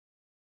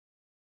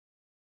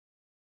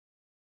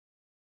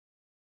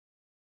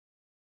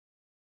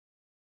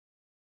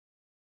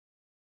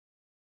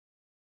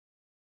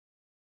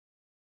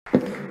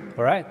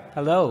All right,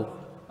 hello.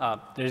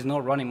 There's no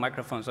running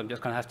microphone, so I'm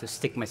just going to have to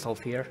stick myself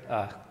here.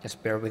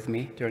 Just bear with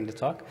me during the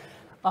talk.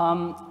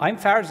 I'm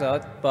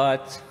Farzad,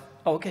 but,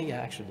 oh, okay,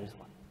 yeah, actually there's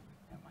one.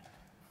 Never mind.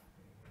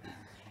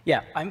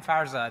 Yeah, I'm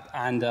Farzad,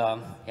 and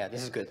yeah,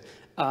 this is good.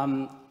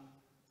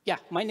 Yeah,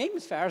 my name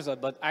is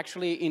Farzad, but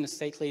actually in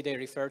Stately, they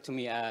refer to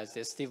me as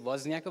the Steve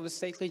Wozniak of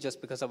Stately,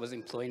 just because I was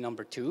employee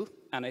number 2.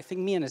 And I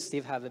think me and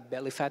Steve have a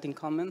belly fat in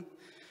common.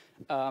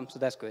 So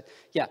that's good.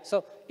 Yeah,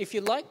 so if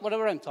you like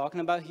whatever I'm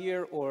talking about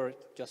here, or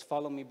just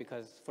follow me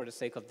because for the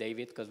sake of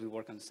David, because we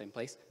work on the same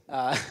place,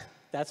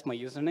 that's my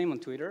username on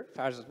Twitter,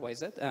 Farzad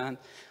YZ. And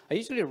I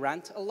usually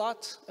rant a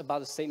lot about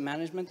the state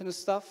management and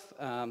stuff,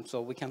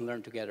 so we can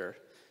learn together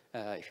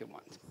if you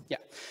want. Yeah,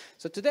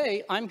 so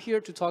today I'm here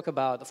to talk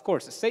about, of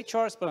course, the state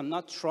charts, but I'm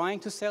not trying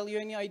to sell you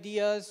any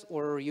ideas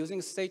or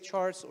using state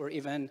charts or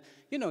even,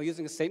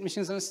 using state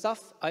machines and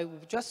stuff. I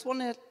just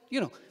want to,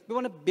 we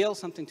want to build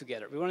something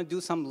together. We want to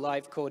do some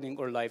live coding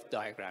or live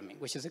diagramming,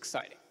 which is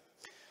exciting.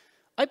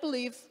 I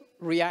believe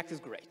React is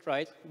great,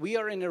 right? We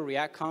are in a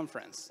React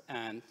conference,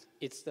 and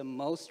it's the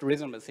most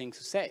reasonable thing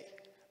to say.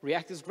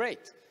 React is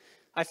great.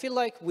 I feel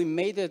like we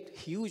made a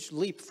huge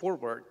leap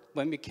forward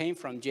when we came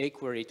from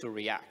jQuery to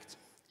React.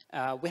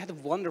 We had a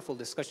wonderful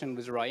discussion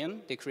with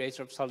Ryan, the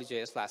creator of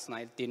Solid.js, last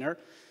night at dinner,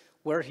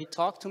 where he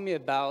talked to me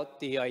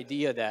about the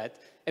idea that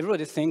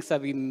everybody thinks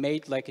that we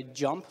made like a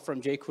jump from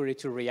jQuery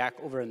to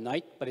React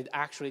overnight, but it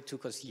actually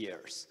took us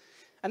years.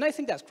 And I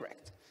think that's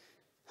correct.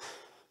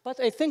 But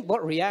I think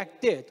what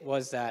React did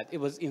was that it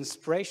was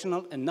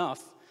inspirational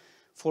enough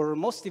for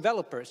most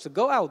developers to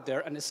go out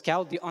there and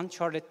scout the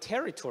uncharted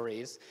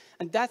territories.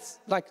 And that's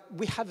like,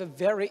 we have a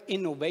very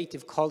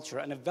innovative culture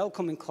and a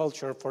welcoming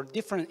culture for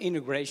different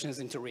integrations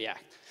into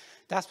React.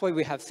 That's why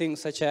we have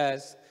things such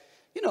as,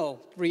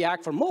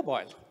 React for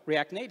mobile,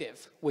 React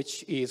Native,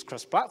 which is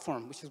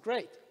cross-platform, which is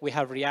great. We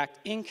have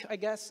React Inc., I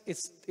guess,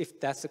 if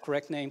that's the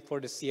correct name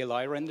for the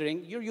CLI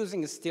rendering. You're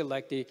using still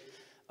like the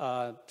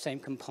same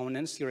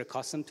components you're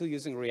accustomed to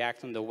using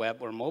React on the web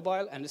or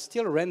mobile, and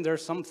still render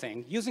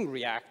something using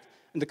React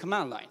in the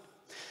command line.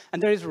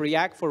 And there is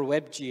React for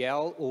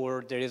WebGL,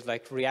 or there is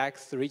like React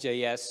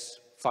 3.js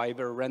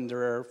fiber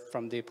renderer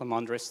from the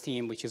Pomandres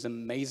team, which is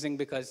amazing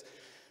because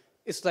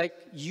it's like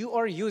you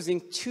are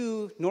using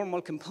 2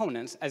 normal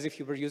components as if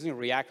you were using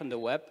React on the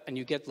web, and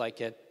you get like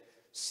a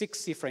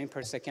 60 frame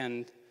per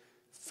second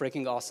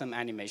freaking awesome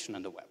animation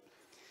on the web.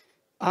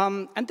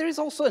 And there is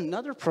also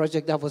another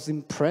project that was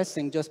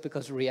impressing just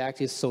because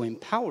React is so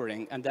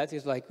empowering, and that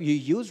is like you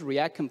use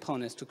React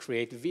components to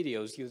create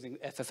videos using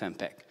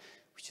FFmpeg,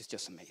 which is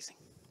just amazing.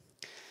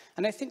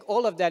 And I think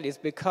all of that is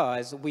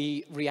because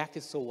React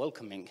is so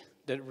welcoming.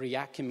 The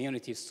React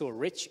community is so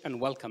rich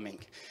and welcoming.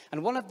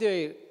 And one of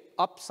the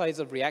upsides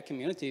of React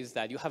community is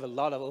that you have a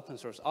lot of open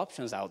source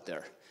options out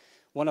there,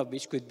 one of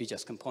which could be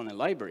just component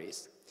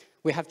libraries.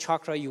 We have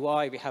Chakra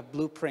UI, we have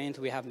Blueprint,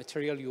 we have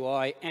Material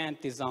UI,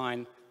 Ant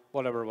Design,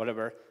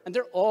 whatever, and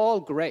they're all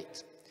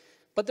great.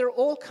 But they're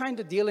all kind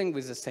of dealing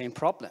with the same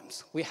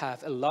problems. We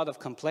have a lot of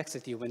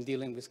complexity when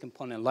dealing with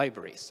component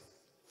libraries.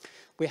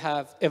 We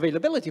have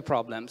availability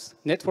problems.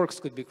 Networks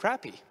could be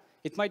crappy.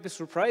 It might be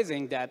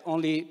surprising that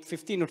only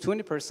 15 or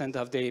 20%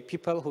 of the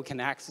people who can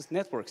access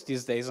networks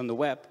these days on the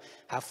web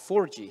have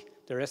 4G.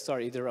 The rest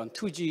are either on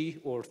 2G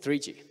or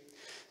 3G.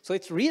 So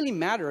it really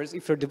matters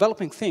if you're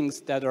developing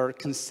things that are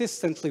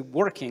consistently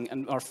working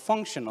and are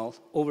functional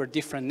over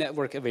different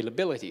network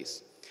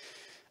availabilities.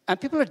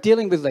 And people are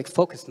dealing with like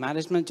focused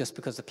management just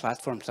because the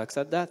platform sucks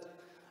at that.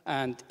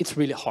 And it's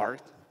really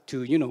hard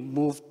to,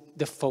 move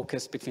the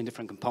focus between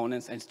different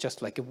components. And it's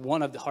just like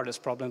one of the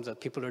hardest problems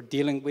that people are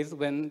dealing with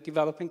when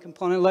developing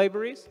component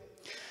libraries.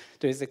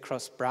 There is a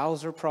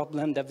cross-browser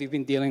problem that we've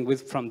been dealing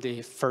with from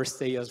the first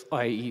day of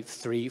IE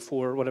 3,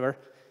 4, whatever.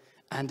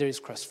 And there is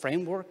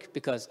cross-framework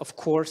because, of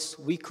course,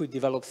 we could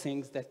develop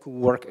things that could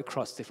work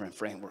across different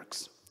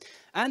frameworks.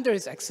 And there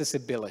is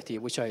accessibility,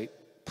 which I'm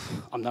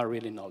not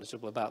really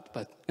knowledgeable about,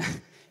 but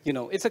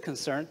it's a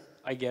concern.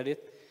 I get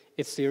it.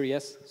 It's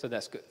serious, so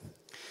that's good.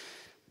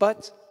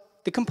 But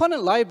the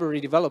component library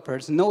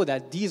developers know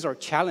that these are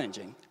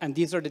challenging, and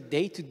these are the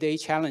day-to-day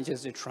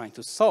challenges they're trying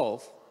to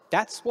solve.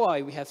 That's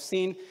why we have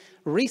seen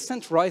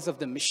recent rise of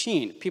the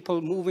machine,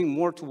 people moving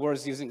more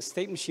towards using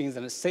state machines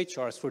and state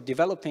charts for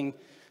developing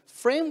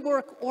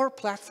framework or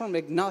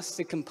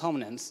platform-agnostic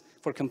components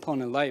for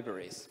component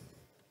libraries.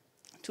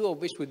 2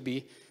 of which would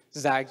be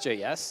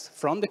Zag.js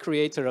from the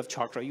creator of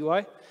Chakra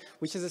UI,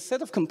 which is a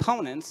set of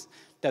components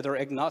that are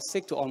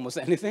agnostic to almost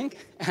anything,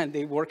 and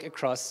they work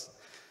across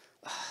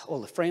all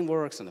the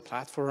frameworks and the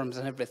platforms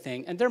and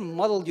everything, and they're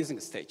modeled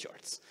using state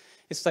charts.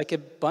 It's like a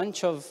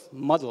bunch of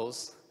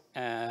models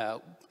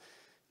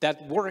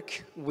that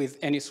work with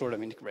any sort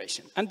of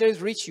integration. And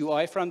there's Reach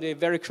UI from the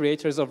very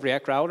creators of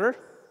React Router,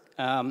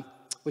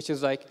 which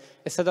is like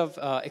a set of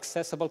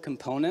accessible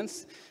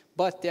components,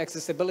 but the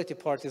accessibility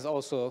part is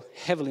also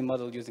heavily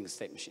modeled using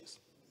state machines.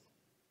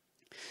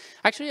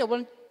 Actually,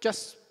 I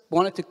just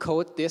wanted to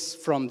quote this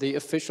from the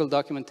official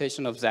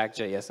documentation of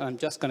Zag.js. I'm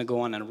just going to go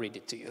on and read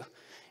it to you.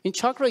 In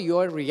Chakra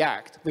UI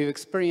React, we've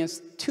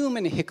experienced too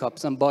many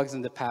hiccups and bugs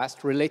in the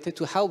past related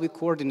to how we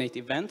coordinate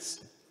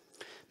events,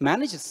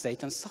 manage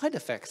state, and side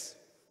effects.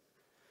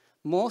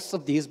 Most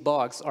of these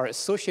bugs are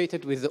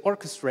associated with the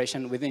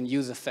orchestration within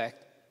use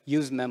effect,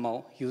 use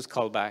memo, use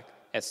callback,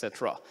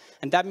 etc.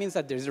 And that means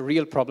that there's a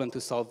real problem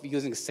to solve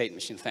using a state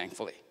machine,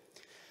 thankfully.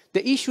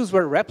 The issues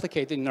were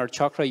replicated in our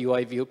Chakra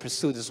UI view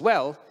pursued as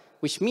well,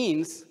 which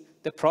means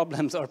the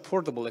problems are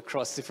portable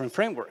across different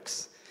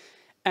frameworks,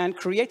 and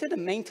created a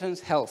maintenance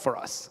hell for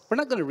us. We're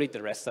not going to read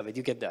the rest of it.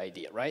 You get the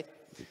idea, right?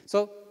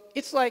 So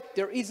it's like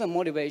there is a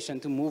motivation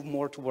to move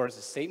more towards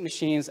the state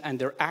machines, and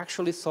they're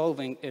actually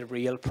solving a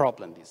real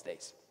problem these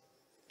days.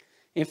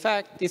 In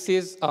fact, this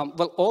is,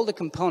 well, all the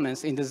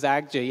components in the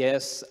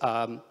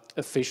react.js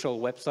official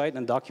website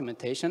and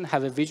documentation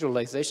have a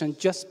visualization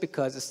just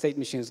because the state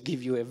machines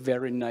give you a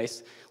very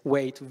nice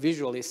way to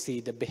visually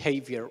see the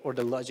behavior or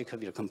the logic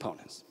of your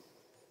components.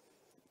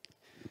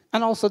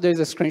 And also, there's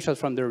a screenshot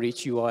from the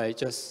Reach UI.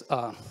 Just,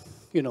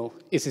 you know,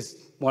 this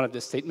is one of the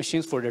state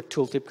machines for their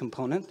tooltip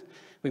component.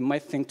 We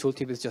might think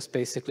tooltip is just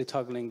basically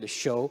toggling the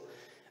show,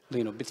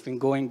 you know,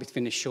 going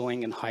between the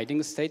showing and hiding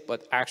the state,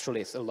 but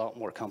actually, it's a lot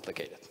more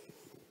complicated.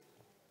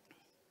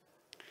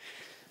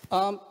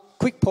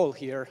 Quick poll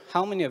here.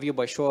 How many of you,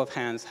 by show of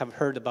hands, have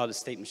heard about the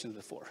state machines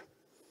before?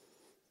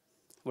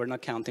 We're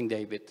not counting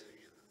David.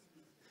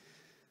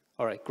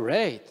 All right,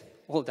 great.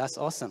 Well, that's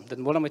awesome.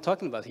 Then what am I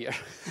talking about here?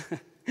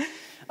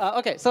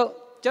 OK, so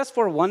just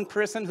for one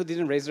person who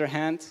didn't raise their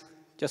hand,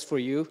 just for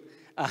you,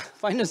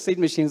 final state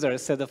machines are a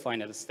set of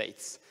final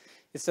states.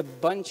 It's a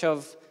bunch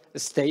of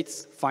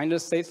states, final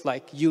states,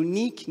 like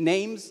unique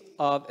names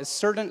of a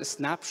certain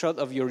snapshot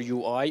of your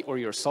UI or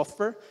your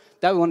software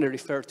that we want to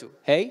refer to.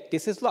 Hey,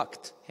 this is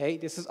locked. Hey,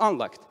 this is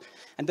unlocked.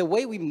 And the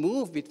way we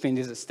move between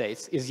these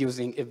states is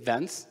using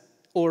events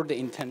or the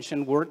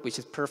intention word, which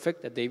is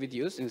perfect, that David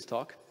used in his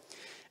talk.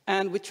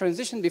 And we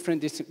transition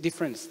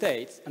different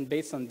states, and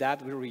based on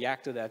that, we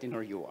react to that in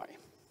our UI.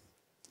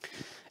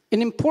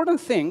 An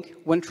important thing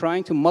when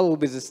trying to model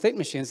with the state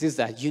machines is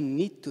that you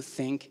need to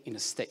think in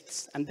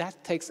states. And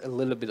that takes a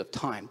little bit of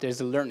time.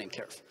 There's a learning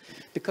curve.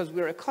 Because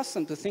we're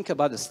accustomed to think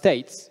about the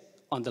states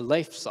on the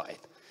left side.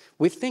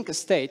 We think a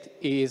state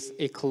is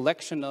a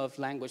collection of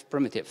language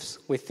primitives.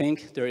 We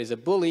think there is a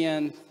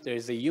Boolean, there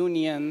is a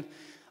union,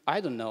 I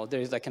don't know,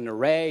 there's like an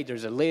array,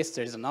 there's a list,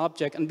 there's an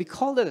object, and we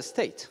call that a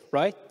state,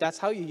 right? That's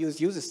how you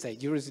use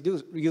state. You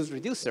use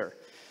reducer.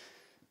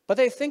 But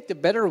I think the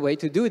better way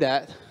to do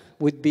that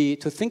would be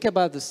to think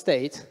about the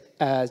state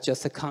as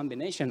just a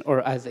combination or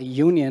as a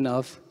union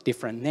of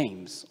different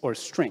names or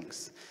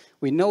strings.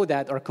 We know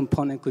that our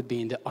component could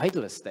be in the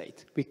idle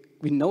state.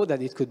 We know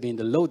that it could be in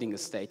the loading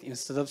state,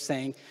 instead of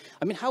saying,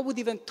 I mean, how would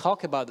we even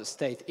talk about the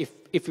state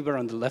if we were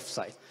on the left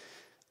side?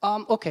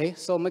 OK,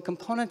 so my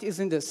component is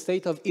in the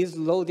state of is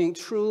loading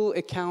true,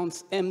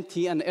 accounts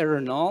empty, and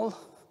error null.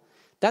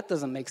 That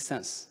doesn't make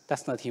sense.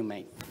 That's not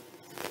humane.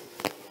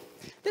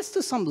 Let's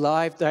do some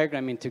live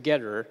diagramming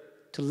together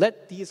to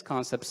let these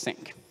concepts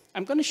sink.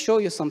 I'm going to show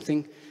you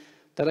something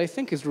that I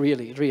think is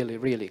really, really,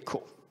 really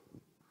cool.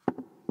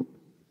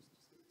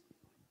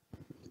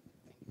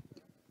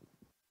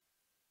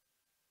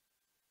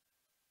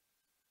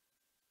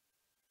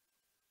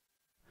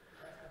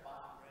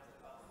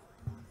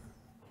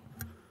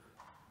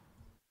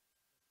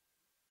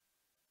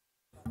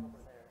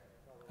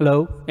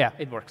 Hello? Yeah,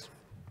 it works.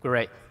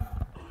 Great.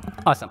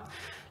 Awesome.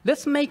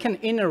 Let's make an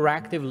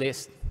interactive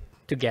list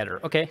together,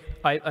 OK?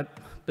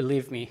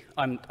 Believe me,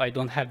 I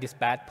don't have this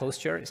bad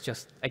posture. It's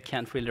just I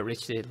can't really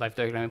reach the live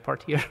diagramming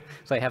part here,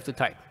 so I have to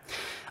type.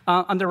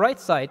 On the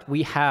right side,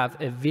 we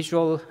have a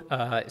Visual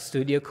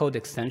Studio Code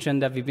extension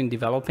that we've been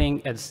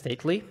developing at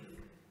Stately.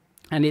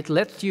 And it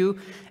lets you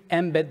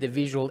embed the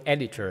visual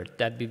editor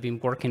that we've been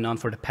working on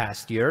for the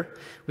past year,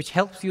 which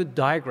helps you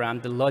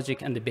diagram the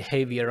logic and the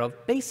behavior of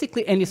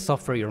basically any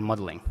software you're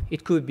modeling.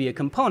 It could be a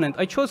component.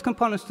 I chose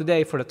components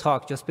today for the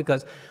talk just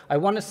because I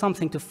wanted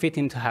something to fit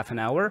into half an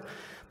hour.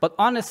 But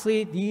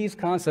honestly, these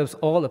concepts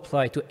all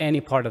apply to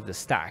any part of the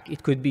stack.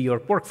 It could be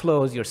your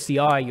workflows, your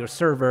CI, your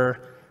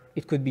server.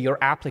 It could be your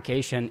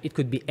application. It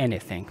could be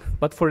anything.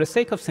 But for the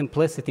sake of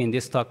simplicity in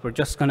this talk, we're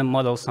just going to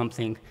model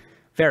something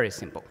very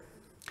simple.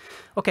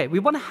 OK, we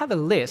want to have a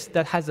list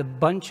that has a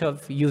bunch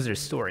of user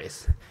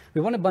stories.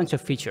 We want a bunch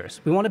of features.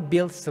 We want to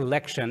build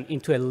selection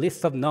into a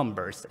list of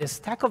numbers, a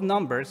stack of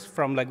numbers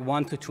from like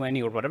 1 to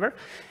 20 or whatever.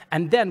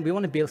 And then we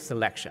want to build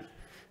selection.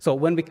 So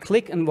when we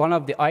click on one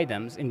of the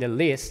items in the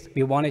list,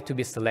 we want it to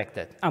be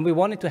selected. And we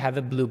want it to have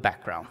a blue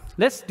background.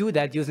 Let's do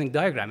that using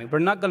diagramming. We're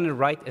not going to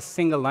write a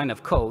single line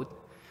of code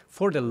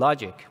for the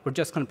logic. We're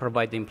just going to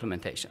provide the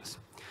implementations.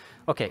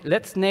 OK,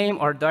 let's name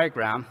our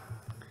diagram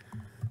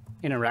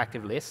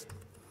interactive list.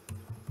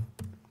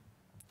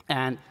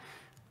 And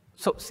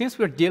so since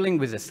we're dealing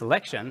with a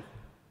selection,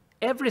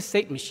 every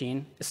state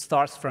machine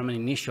starts from an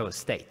initial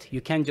state. You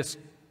can't just,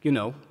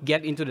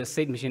 get into the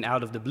state machine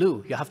out of the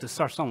blue. You have to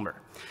start somewhere.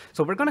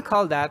 So we're going to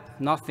call that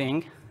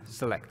nothing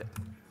selected.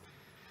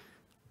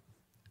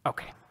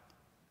 OK.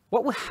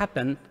 What will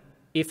happen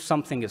if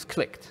something is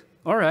clicked?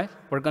 All right,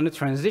 we're going to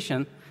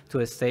transition to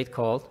a state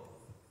called,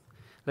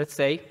 let's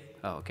say,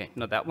 oh, OK,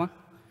 not that one.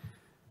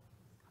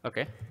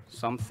 OK,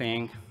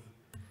 something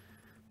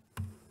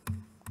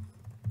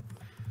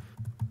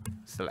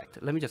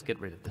selected. Let me just get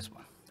rid of this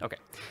one. OK,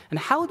 and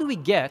how do we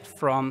get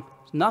from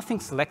nothing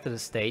selected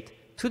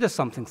state to the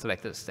something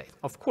selected state?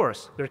 Of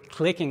course, we're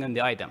clicking on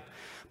the item.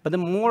 But the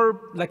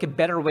more, like a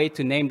better way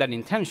to name that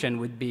intention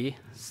would be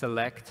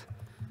select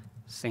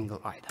single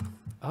item.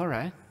 All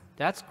right,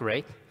 that's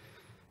great.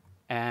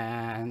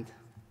 And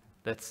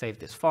let's save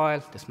this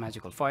file, this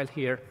magical file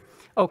here.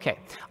 OK,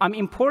 I'm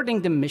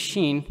importing the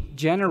machine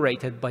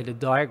generated by the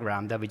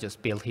diagram that we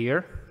just built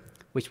here,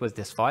 which was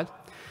this file,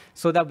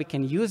 so that we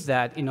can use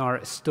that in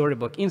our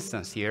Storybook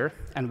instance here.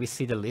 And we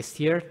see the list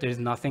here. There's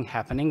nothing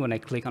happening when I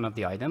click on one of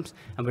the items.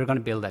 And we're going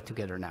to build that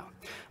together now.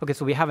 OK,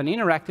 so we have an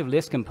interactive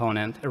list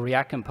component, a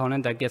React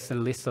component that gets a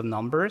list of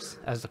numbers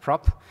as the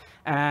prop.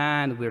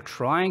 And we're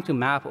trying to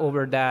map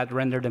over that,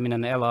 render them in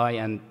an li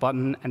and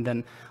button, and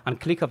then on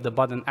click of the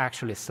button,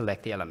 actually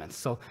select the elements.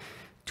 So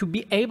to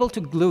be able to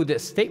glue the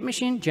state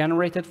machine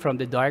generated from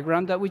the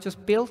diagram that we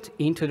just built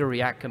into the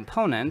React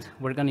component,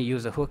 we're going to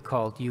use a hook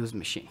called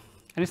useMachine.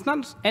 And it's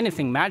not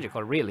anything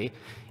magical, really.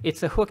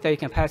 It's a hook that you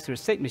can pass through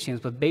state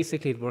machines, but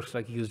basically it works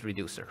like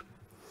useReducer.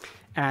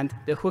 And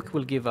the hook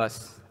will give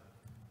us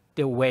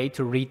the way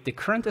to read the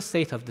current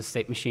state of the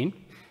state machine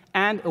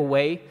and a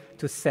way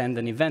to send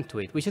an event to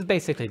it, which is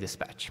basically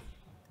dispatch.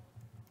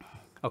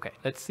 OK,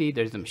 let's see.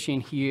 There's a machine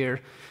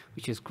here,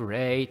 which is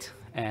great.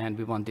 And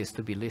we want this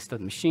to be listed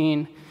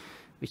machine,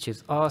 which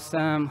is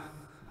awesome.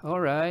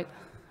 All right.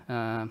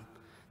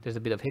 There's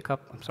a bit of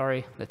hiccup. I'm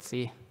sorry. Let's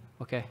see.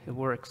 OK, it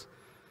works.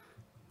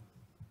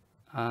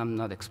 I'm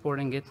not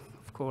exporting it,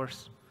 of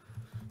course.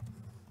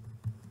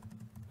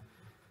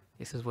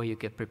 This is where you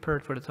get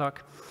prepared for the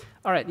talk.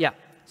 All right, yeah.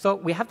 So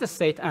we have the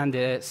state and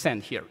the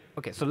send here.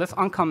 OK, so let's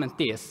uncomment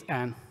this.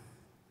 And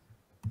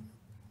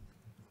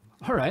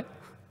all right,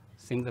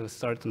 things have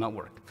started to not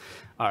work.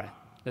 All right,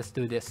 let's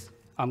do this.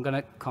 I'm going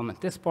to comment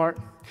this part.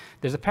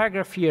 There's a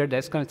paragraph here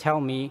that's going to tell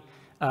me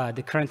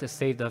the current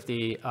state of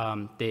the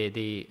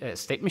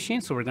state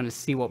machine. So we're going to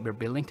see what we're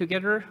building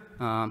together.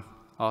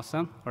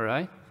 Awesome. All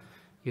right.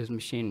 Use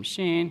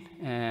machine,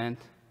 and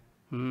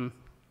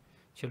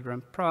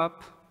children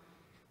prop.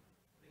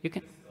 You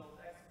can.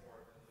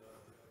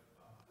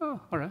 Oh,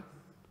 all right.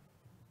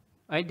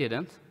 I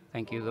didn't.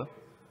 Thank you, though.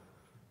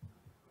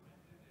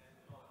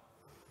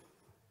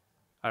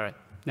 All right.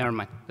 Never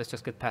mind. Let's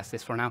just get past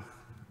this for now.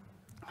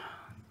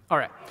 All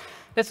right.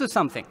 Let's do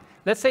something.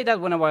 Let's say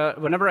that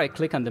whenever I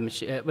click on the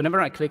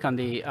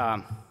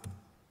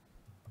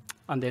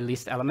on the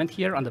list element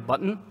here on the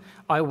button,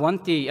 I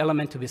want the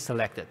element to be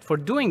selected. For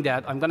doing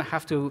that, I'm going to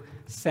have to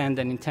send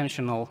an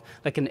intentional,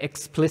 like an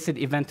explicit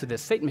event to the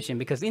state machine,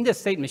 because in the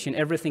state machine,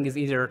 everything is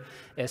either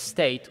a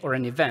state or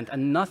an event,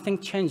 and nothing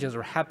changes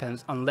or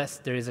happens unless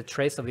there is a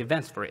trace of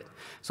events for it.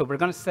 So we're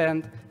going to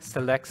send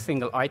select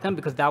single item,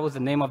 because that was the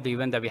name of the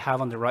event that we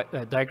have on the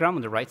right, diagram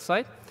on the right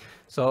side.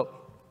 So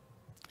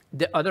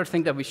the other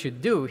thing that we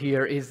should do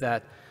here is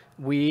that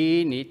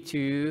we need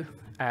to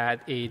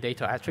add a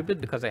data attribute,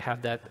 because I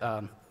have that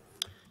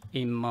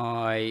in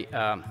my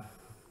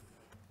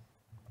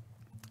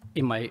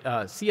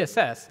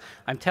CSS.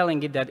 I'm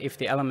telling it that if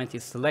the element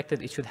is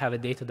selected, it should have a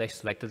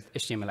data-selected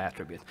HTML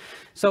attribute.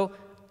 So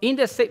in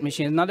the state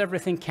machine, not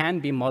everything can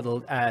be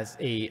modeled as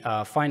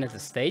a finite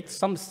state.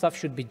 Some stuff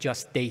should be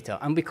just data,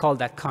 and we call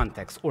that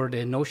context, or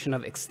the notion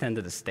of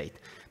extended state.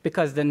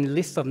 Because the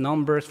list of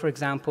numbers, for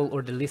example,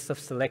 or the list of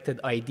selected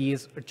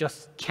IDs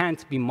just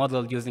can't be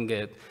modeled using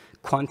a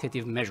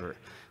quantitative measure,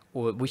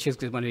 which is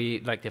going to be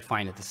like the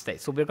finite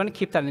state. So we're going to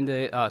keep that in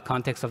the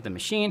context of the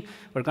machine.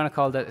 We're going to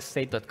call that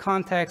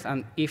state.context,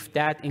 and if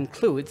that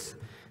includes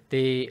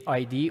the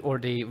ID or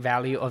the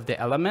value of the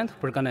element,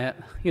 we're going to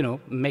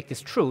make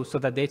this true, so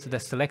that data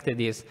that's selected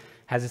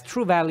has a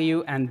true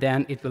value, and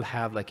then it will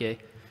have like a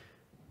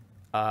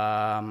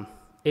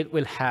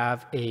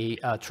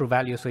true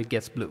value, so it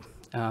gets blue.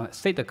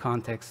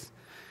 State.context.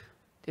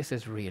 This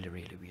is really,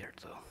 really weird,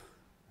 though.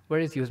 Where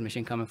is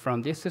useMachine coming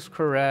from? This is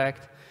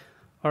correct.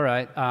 All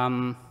right.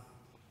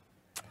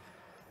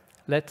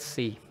 Let's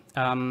see.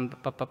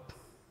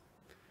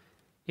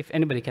 If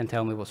anybody can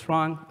tell me what's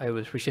wrong, I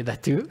would appreciate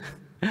that too.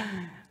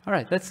 All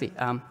right, let's see.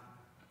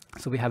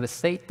 So we have a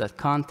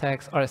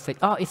state.context or a state.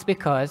 Oh, it's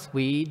because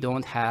we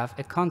don't have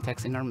a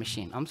context in our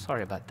machine. I'm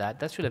sorry about that.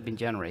 That should have been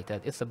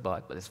generated. It's a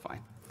bug, but it's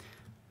fine.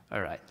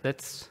 All right,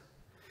 let's.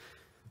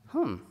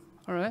 All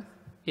right.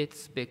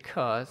 It's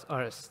because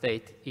our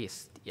state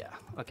is, yeah.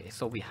 OK,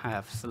 so we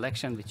have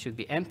selection, which should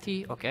be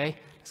empty. OK,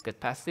 let's get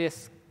past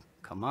this.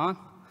 Come on.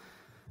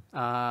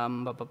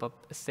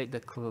 State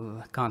the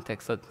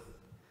context of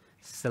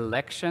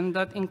selection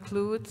that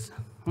includes.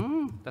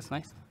 That's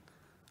nice.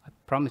 I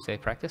promise you I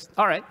practiced.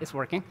 All right, it's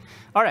working.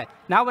 All right,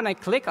 now when I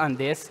click on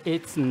this,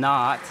 it's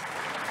not.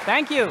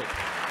 Thank you.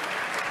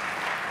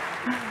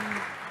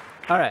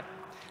 All right,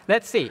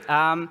 let's see.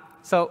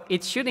 So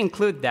it should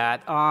include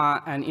that.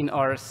 And in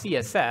our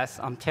CSS,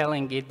 I'm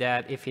telling it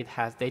that if it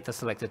has data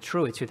selected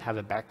true, it should have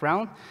a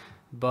background.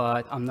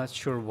 But I'm not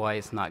sure why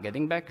it's not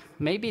getting back.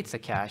 Maybe it's a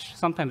cache.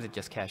 Sometimes it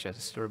just caches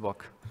a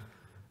storybook.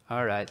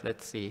 All right,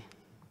 let's see.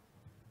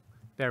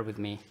 Bear with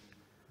me.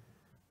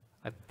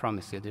 I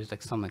promise you, there's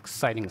like some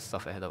exciting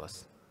stuff ahead of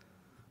us.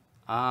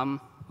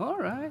 All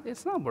right,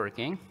 it's not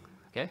working.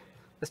 Okay,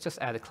 let's just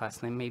add a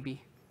class name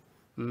maybe.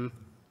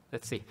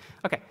 Let's see.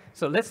 Okay,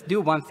 so let's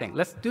do one thing.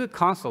 Let's do a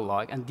console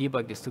log and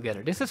debug this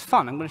together. This is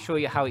fun. I'm going to show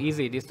you how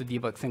easy it is to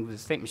debug things with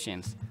state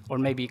machines, or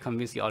maybe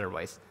convince you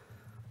otherwise.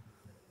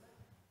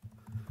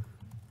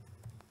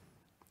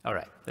 All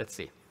right, let's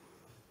see.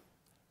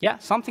 Yeah,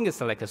 something is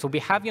selected. So we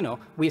have,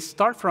 we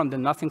start from the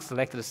nothing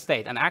selected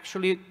state, and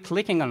actually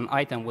clicking on an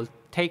item will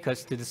take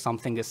us to the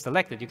something is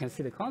selected. You can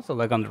see the console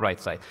log on the right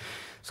side.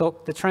 So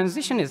the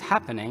transition is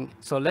happening.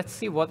 So let's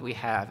see what we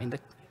have in the.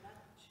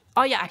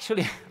 Oh, yeah,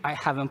 actually, I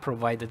haven't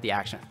provided the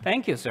action.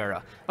 Thank you,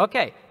 Sarah.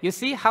 OK, you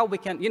see how we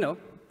can,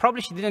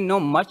 probably she didn't know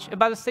much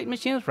about the state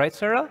machines, right,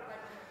 Sarah?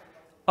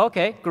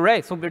 OK,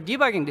 great. So we're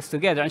debugging this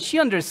together. And she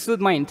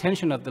understood my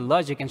intention of the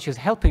logic, and she's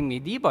helping me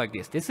debug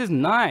this. This is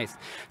nice.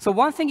 So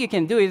one thing you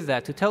can do is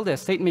that to tell the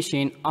state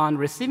machine on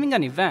receiving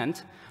an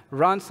event,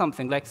 run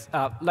something like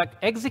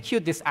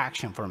execute this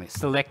action for me,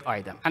 select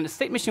item. And the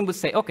state machine would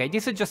say, OK,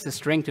 this is just a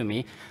string to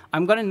me.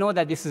 I'm going to know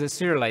that this is a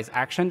serialized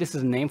action. This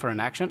is a name for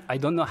an action. I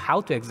don't know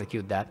how to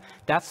execute that.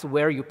 That's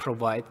where you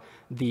provide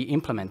the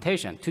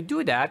implementation. To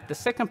do that, the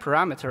second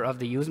parameter of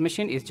the use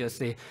machine is just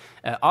the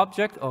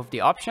object of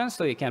the option,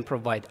 so you can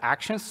provide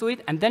actions to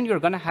it. And then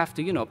you're going to have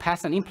to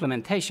pass an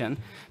implementation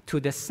to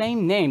the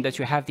same name that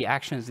you have the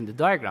actions in the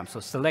diagram. So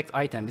select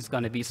item is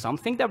going to be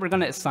something that we're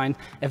going to assign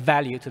a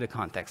value to the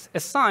context.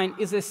 Assign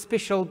is a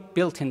special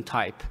built-in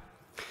type,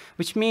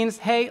 which means,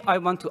 hey, I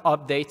want to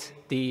update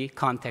the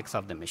context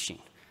of the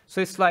machine.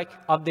 So it's like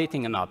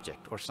updating an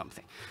object or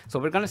something. So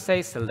we're going to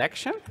say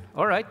selection.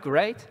 All right,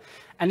 great.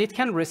 And it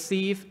can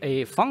receive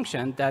a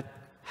function that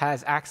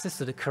has access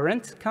to the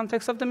current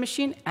context of the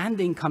machine and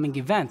the incoming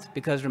event.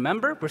 Because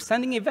remember, we're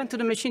sending event to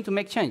the machine to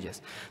make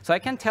changes. So I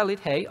can tell it,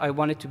 hey, I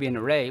want it to be an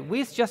array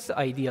with just the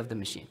ID of the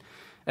machine,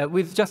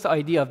 with just the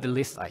ID of the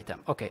list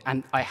item. OK,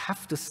 and I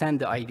have to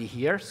send the ID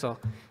here. So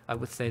I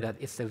would say that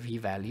it's a v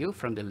value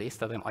from the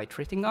list that I'm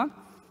iterating on.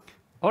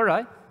 All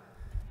right,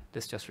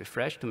 let's just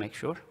refresh to make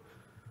sure.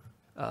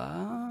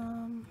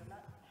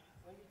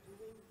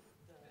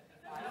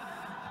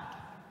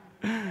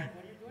 When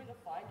you're doing the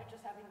find, you're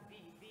just having v.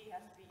 V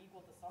has to be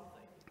equal to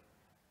something.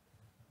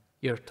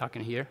 You're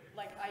talking here?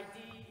 Like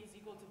ID is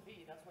equal to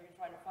v. That's what you're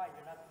trying to find.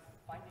 You're not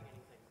finding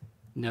anything.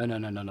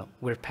 No.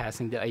 We're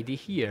passing the ID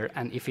here,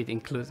 and if it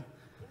includes. It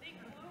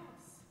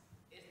includes.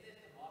 Is this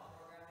the model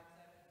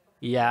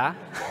Yeah.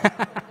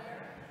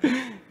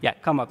 programming Yeah,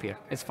 come up here.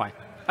 It's fine.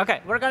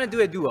 OK, we're going to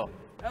do a duo.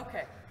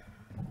 OK.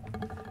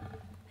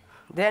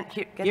 Then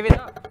give it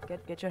up.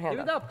 Get your hand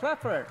up. Give it up.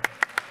 Clap for it.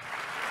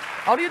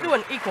 How do you do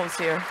an equals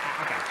here?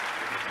 OK.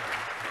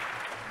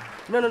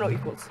 No,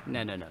 equals.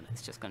 No.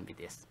 It's just going to be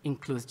this.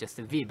 Includes just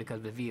a v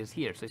because the v is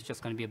here. So it's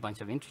just going to be a bunch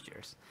of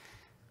integers.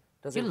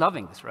 You're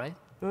loving this, right?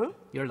 Hmm?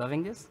 You're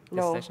loving this?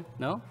 No. This session?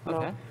 No?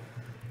 OK. No.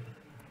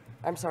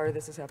 I'm sorry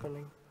this is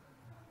happening.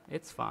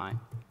 It's fine.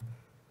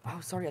 Oh,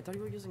 sorry. I thought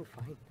you were using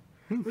fine.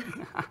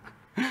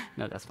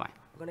 No, that's fine.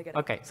 I'm going to get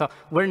OK, so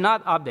we're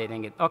not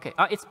updating it. OK,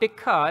 it's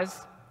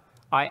because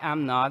I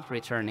am not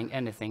returning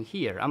anything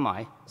here, am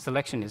I?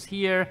 Selection is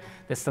here.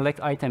 The select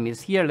item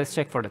is here. Let's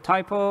check for the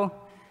typo.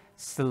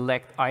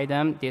 Select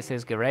item. This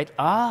is great.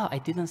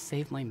 I didn't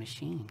save my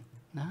machine.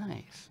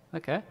 Nice.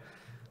 OK.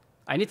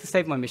 I need to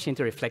save my machine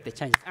to reflect the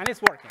changes. And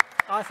it's working.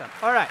 Awesome.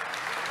 All right.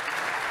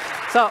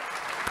 So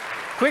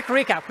quick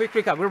recap.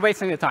 We're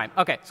wasting the time.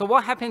 OK, so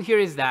what happened here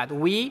is that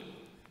we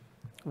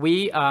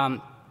had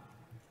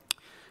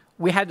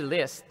a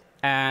list.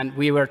 And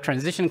we were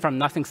transitioning from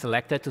nothing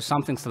selected to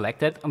something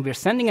selected. And we're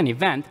sending an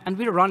event. And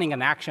we're running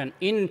an action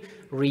in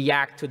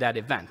React to that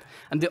event.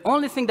 And the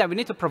only thing that we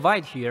need to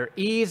provide here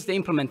is the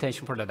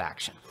implementation for that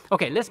action.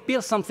 OK, let's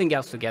build something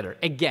else together.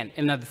 Again,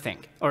 another thing.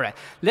 All right,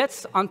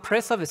 let's, on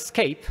press of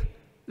escape,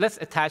 let's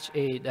attach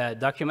a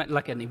document,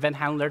 like an event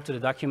handler to the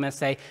document,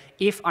 say,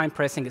 if I'm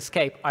pressing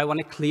escape, I want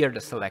to clear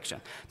the selection.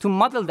 To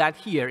model that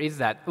here is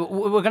that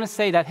we're going to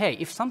say that, hey,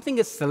 if something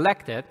is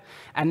selected,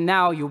 and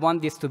now you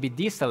want this to be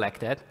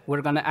deselected,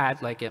 we're going to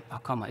add like a, oh,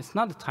 come on, it's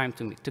not the time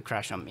to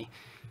crash on me.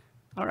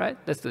 All right,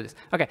 let's do this.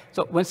 OK,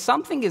 so when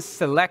something is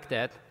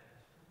selected,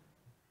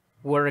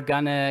 we're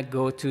going to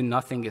go to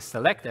nothing is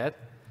selected.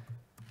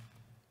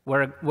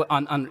 We're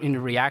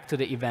in React to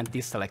the event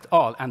deselect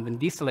all. And when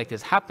deselect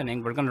is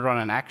happening, we're going to run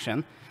an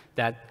action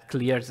that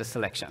clears the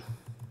selection.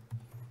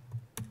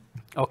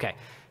 OK.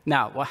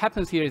 Now, what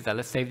happens here is that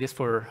let's save this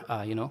for,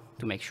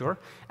 to make sure.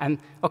 And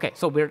OK,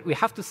 so we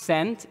have to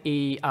send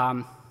a,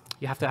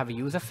 you have to have a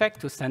use effect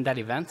to send that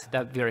event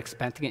that we're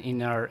expecting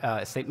in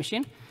our state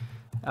machine.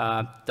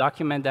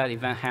 Document that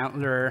event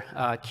handler,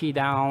 key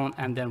down,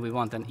 and then we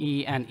want an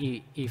e, and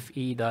if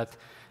e dot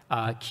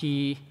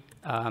key,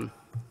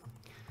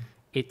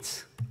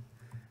 it's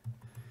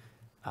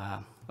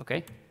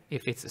Okay,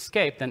 if it's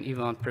escape, then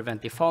even on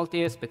prevent default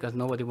is, because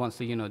nobody wants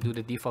to do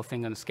the default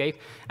thing on escape.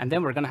 And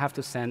then we're going to have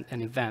to send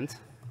an event.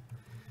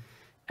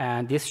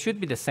 And this should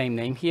be the same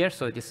name here.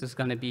 So this is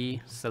going to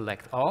be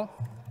select all.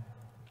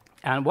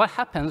 And what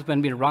happens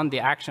when we run the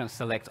action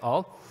select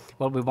all?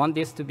 Well, we want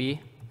this to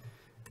be,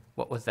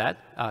 what was that?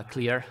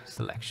 Clear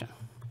selection.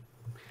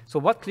 So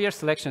what clear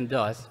selection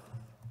does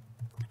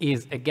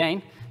is,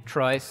 again,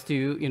 tries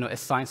to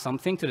assign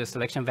something to the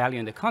selection value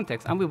in the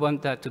context, and we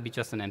want that to be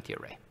just an empty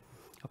array.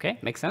 OK,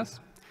 makes sense?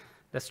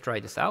 Let's try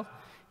this out.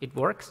 It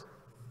works.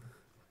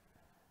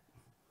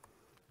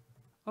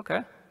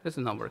 OK, this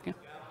is not working.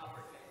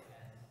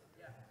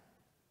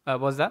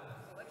 What's that?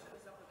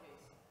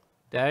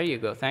 There you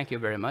go. Thank you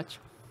very much.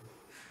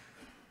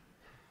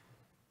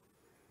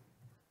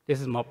 This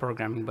is mob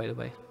programming, by the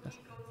way. Yes.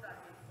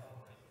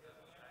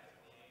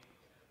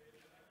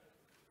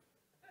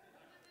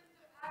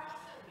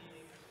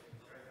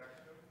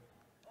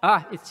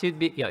 It should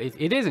be. Yeah,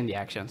 it is in the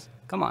actions.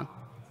 Come on.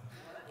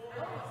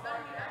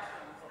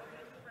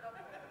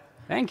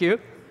 Thank you.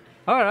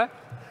 All right.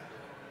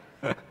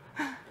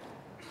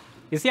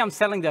 You see, I'm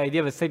selling the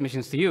idea of state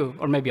machines to you,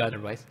 or maybe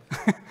otherwise.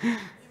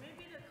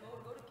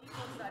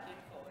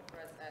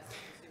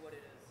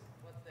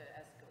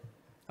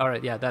 All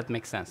right, yeah, that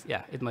makes sense.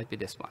 Yeah, it might be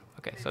this one.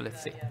 OK, so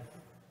let's see.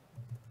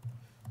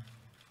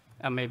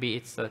 Maybe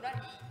it's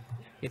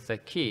a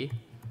key.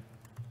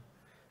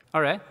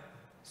 All right,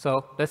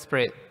 so let's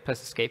press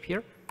escape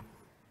here.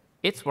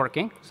 It's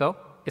working. So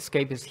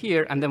escape is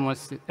here. And then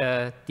once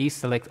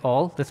deselect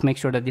all, let's make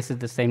sure that this is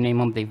the same name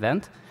on the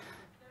event.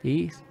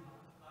 These.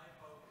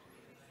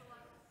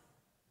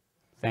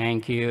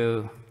 Thank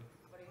you.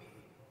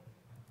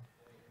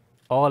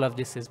 All of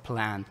this is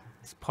planned.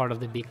 It's part of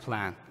the big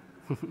plan.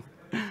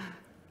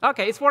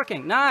 OK, it's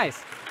working.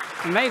 Nice.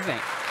 Amazing.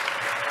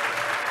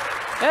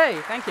 Hey,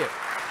 thank you.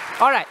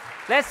 All right,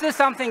 let's do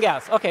something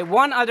else. OK,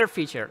 one other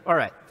feature. All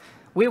right.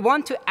 We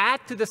want to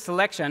add to the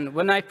selection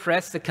when I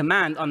press the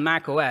command on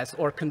Mac OS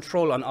or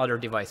control on other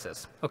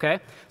devices. OK?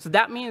 So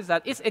that means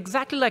that it's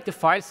exactly like the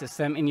file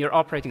system in your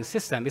operating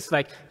system. It's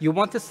like you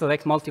want to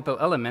select multiple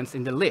elements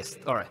in the list.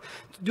 All right.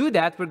 To do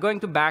that, we're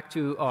going to back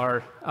to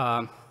our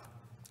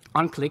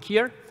onClick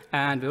here.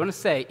 And we want to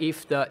say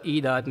if the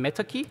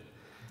e.meta key,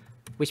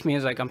 which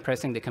means like I'm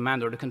pressing the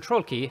command or the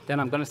control key, then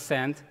I'm going to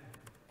send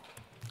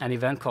an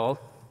event called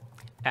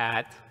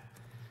add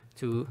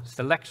to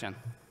selection.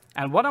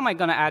 And what am I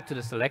going to add to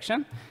the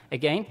selection?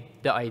 Again,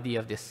 the ID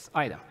of this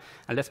item.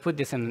 And let's put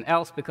this in an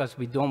else because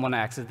we don't want to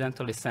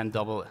accidentally send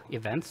double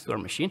events to our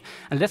machine.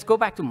 And let's go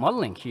back to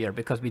modeling here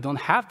because we don't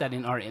have that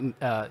in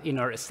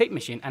our state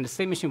machine. And the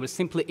state machine will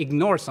simply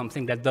ignore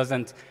something that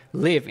doesn't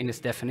live in its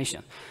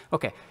definition.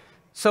 OK.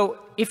 So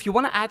if you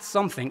want to add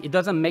something, it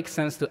doesn't make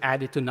sense to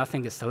add it to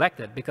nothing is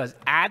selected, because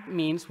add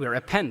means we're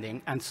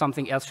appending, and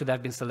something else should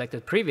have been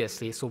selected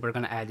previously. So we're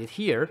going to add it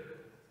here.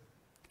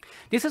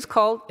 This is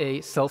called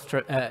a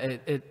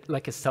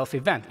like a self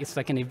event. It's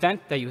like an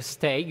event that you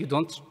stay. You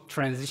don't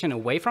transition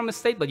away from a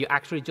state, but you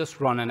actually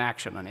just run an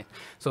action on it.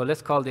 So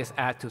let's call this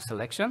add to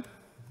selection,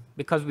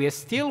 because we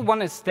still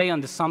want to stay on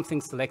the something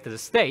selected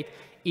state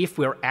if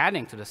we're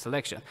adding to the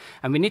selection.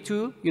 And we need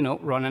to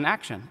run an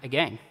action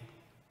again.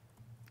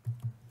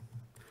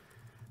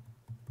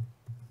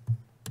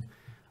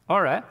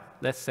 All right,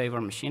 let's save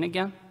our machine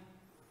again.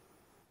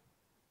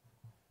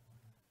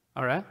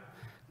 All right,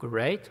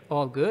 great,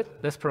 all good.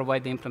 Let's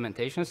provide the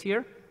implementations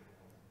here.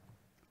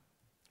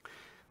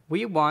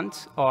 We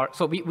want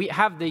so we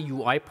have the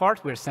UI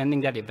part. We're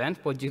sending that event,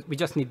 but we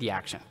just need the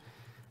action.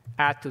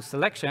 Add to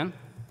selection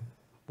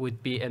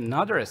would be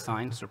another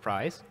assign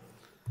surprise.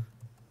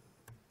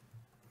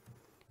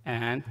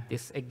 And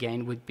this,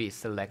 again, would be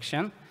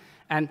selection.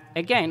 And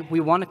again, we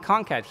want to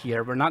concat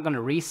here. We're not going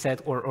to reset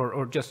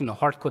or just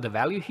hard code a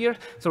value here.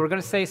 So we're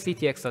going to say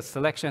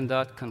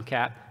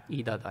ctx.selection.concat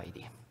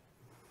e.id.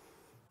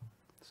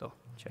 So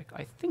check.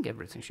 I think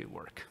everything should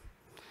work.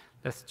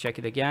 Let's check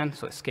it again.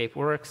 So escape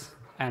works.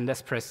 And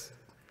let's press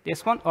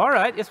this one. All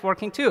right, it's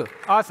working too.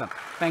 Awesome.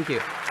 Thank you.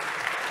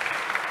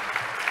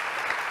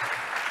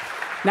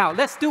 Now,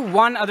 let's do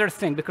one other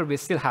thing because we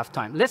still have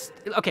time.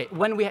 OK,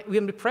 when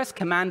we press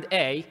Command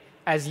A,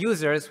 as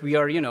users,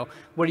 we're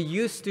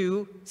used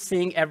to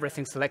seeing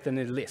everything selected in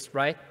the list,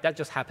 right? That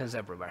just happens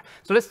everywhere.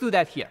 So let's do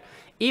that here.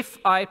 If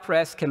I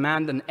press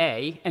Command and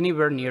A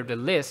anywhere near the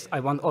list, I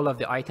want all of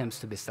the items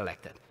to be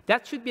selected.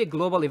 That should be a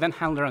global event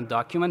handler on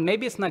document.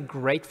 Maybe it's not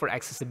great for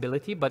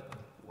accessibility, but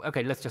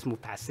OK, let's just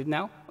move past it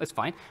now. It's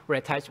fine. We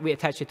attach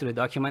it to the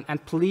document.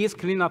 And please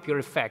clean up your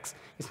effects.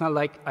 It's not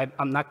like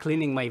I'm not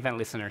cleaning my event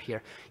listener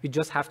here. You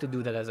just have to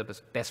do that as a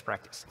best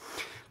practice.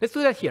 Let's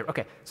do that here.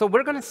 OK, so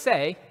we're going to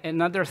say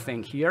another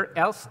thing here,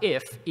 else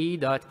if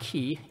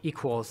e.key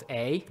equals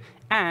A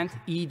and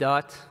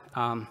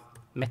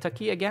e.meta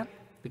key again,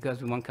 because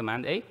we want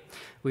Command A.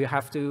 We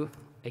have to,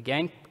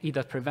 again,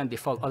 e.prevent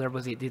default.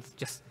 Otherwise, it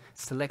just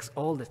selects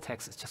all the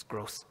text. It's just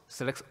gross.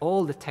 Selects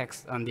all the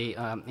text on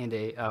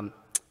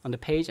the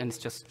page, and it's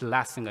just the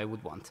last thing I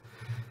would want.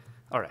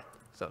 All right,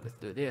 So let's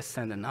do this,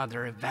 send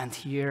another event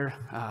here,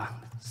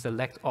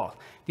 select all.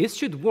 This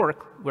should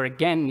work. We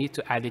again need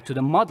to add it to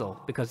the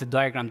model because the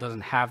diagram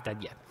doesn't have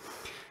that yet.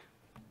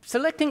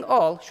 Selecting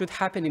all should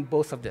happen in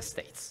both of the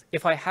states.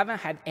 If I haven't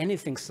had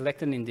anything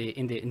selected in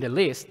the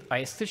list,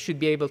 I still should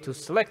be able to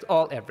select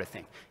all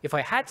everything. If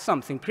I had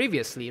something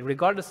previously,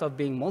 regardless of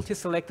being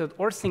multi-selected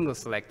or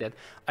single-selected,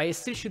 I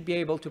still should be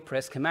able to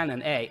press Command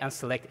and A and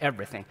select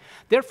everything.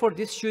 Therefore,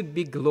 this should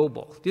be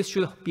global. This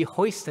should be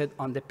hoisted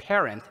on the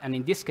parent, and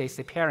in this case,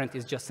 the parent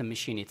is just the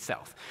machine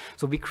itself.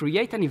 So we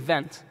create an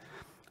event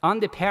on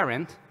the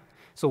parent.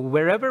 So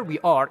wherever we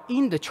are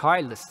in the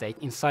child state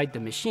inside the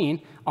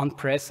machine,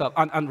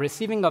 on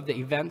receiving of the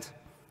event,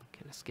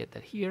 okay, let's get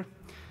that here,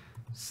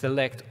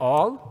 select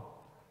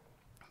all.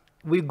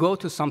 We go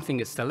to something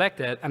is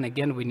selected, and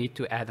again, we need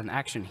to add an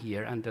action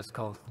here, and that's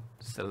called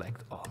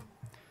select all.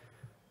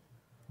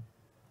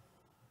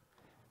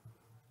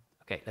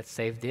 Okay, let's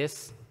save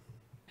this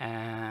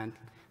and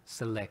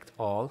select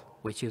all,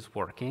 which is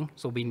working.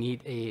 So we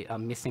need a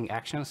missing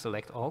action,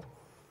 select all.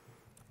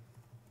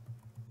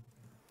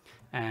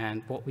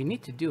 And what we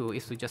need to do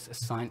is to just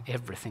assign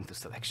everything to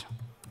selection.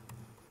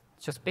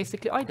 It's just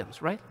basically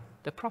items, right?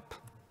 The prop.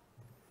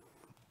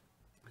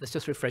 Let's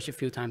just refresh a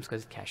few times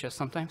because it caches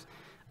sometimes.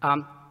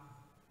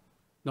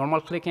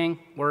 Normal clicking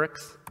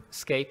works,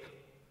 escape,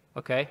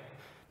 okay?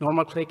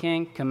 Normal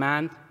clicking,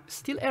 command,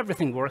 still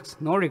everything works,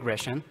 no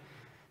regression.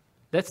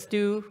 Let's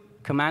do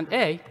Command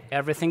A,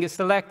 everything is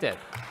selected.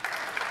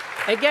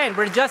 Again,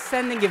 we're just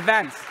sending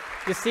events.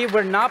 You see,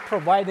 we're not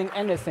providing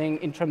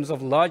anything in terms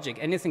of logic,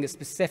 anything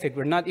specific.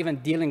 We're not even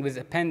dealing with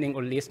appending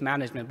or list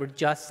management. We're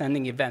just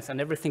sending events,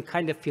 and everything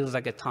kind of feels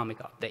like atomic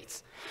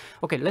updates.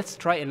 OK, let's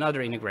try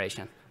another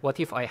integration. What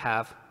if I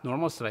have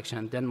normal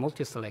selection, then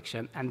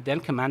multi-selection, and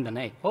then Command and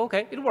A?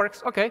 OK, it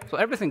works. OK, so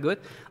everything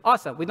good.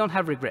 Awesome. We don't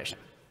have regression.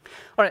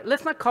 All right,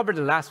 let's not cover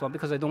the last one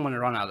because I don't want to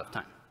run out of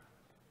time.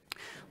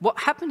 What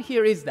happened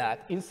here is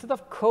that instead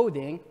of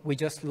coding, we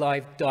just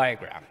live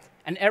diagrammed.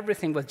 And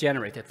everything was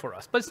generated for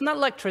us. But it's not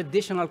like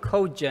traditional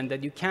code gen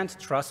that you can't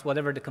trust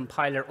whatever the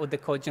compiler or the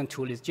code gen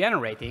tool is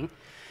generating.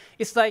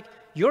 It's like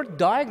you're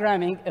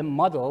diagramming a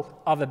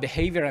model of a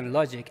behavior and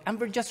logic, and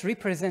we're just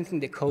representing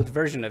the code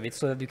version of it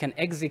so that you can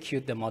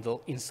execute the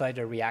model inside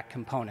a React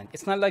component.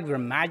 It's not like we're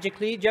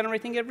magically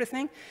generating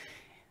everything.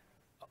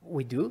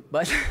 We do,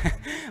 but,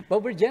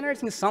 but we're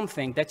generating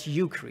something that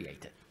you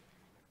created.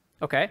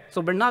 Okay, so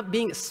we're not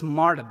being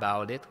smart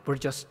about it. We're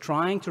just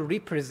trying to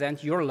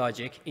represent your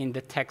logic in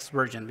the text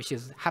version, which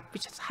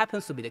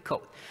happens to be the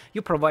code.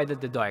 You provided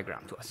the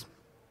diagram to us,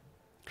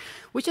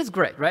 which is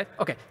great, right?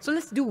 Okay, so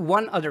let's do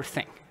one other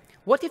thing.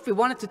 What if we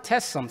wanted to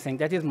test something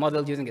that is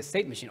modeled using a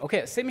state machine? Okay,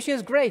 a state machine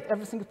is great.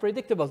 Everything is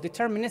predictable,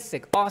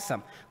 deterministic,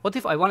 awesome. What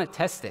if I want to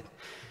test it?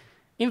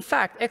 In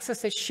fact,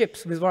 XSH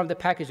ships with one of the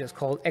packages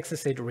called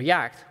XSH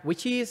React,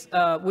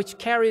 which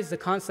carries the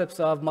concepts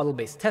of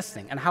model-based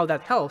testing. And how that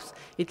helps,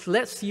 it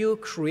lets you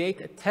create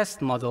a test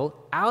model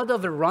out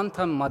of a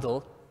runtime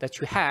model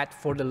that you had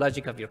for the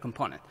logic of your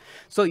component.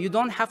 So you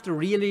don't have to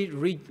really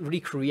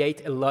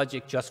recreate a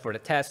logic just for the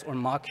test or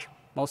mock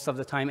most of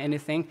the time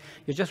anything.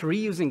 You're just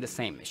reusing the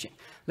same machine.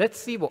 Let's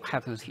see what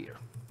happens here.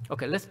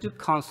 OK, let's do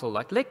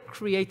console-like. Let's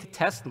create a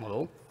test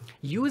model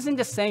using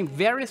the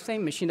very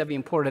same machine that we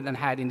imported and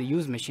had in the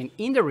use machine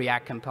in the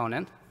React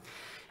component,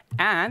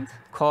 and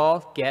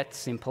call get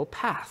simple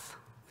path.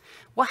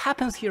 What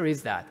happens here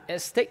is that a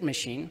state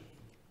machine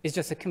is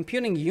just a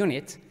computing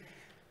unit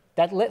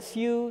that lets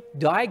you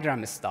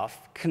diagram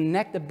stuff,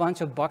 connect a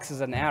bunch of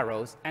boxes and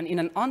arrows, and in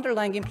an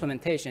underlying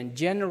implementation,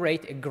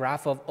 generate a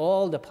graph of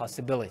all the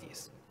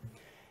possibilities.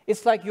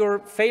 It's like your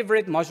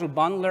favorite module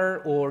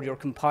bundler or your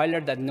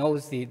compiler that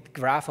knows the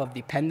graph of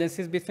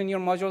dependencies between your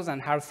modules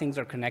and how things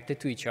are connected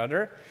to each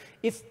other.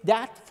 It's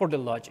that for the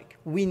logic.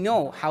 We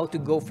know how to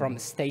go from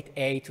state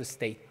A to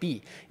state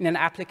B. In an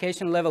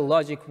application level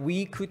logic,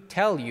 we could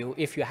tell you,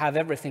 if you have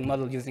everything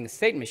modeled using a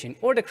state machine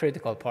or the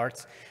critical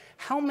parts,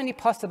 how many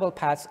possible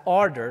paths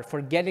are there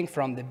for getting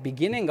from the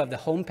beginning of the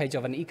homepage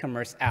of an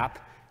e-commerce app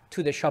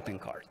to the shopping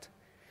cart.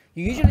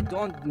 You usually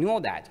don't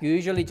know that. You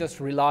usually just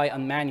rely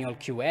on manual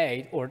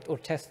QA or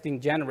testing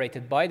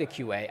generated by the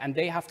QA, and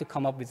they have to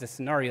come up with the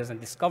scenarios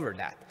and discover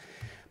that.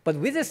 But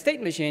with a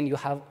state machine, you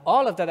have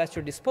all of that at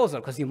your disposal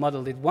because you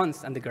modeled it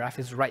once, and the graph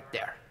is right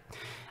there.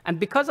 And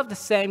because of the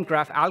same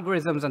graph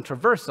algorithms and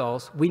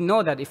traversals, we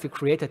know that if you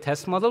create a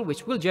test model,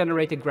 which will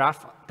generate a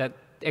graph that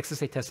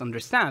XSA test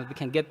understands, we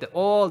can get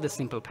all the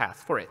simple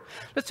paths for it.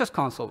 Let's just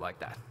console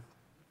like that.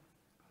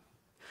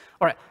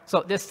 All right,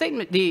 so the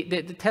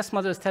test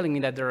model is telling me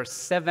that there are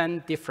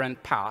 7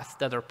 different paths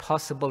that are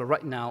possible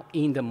right now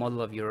in the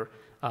model of your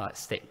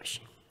state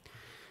machine.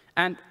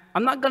 And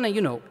I'm not going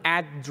to,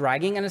 add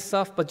dragging and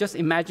stuff, but just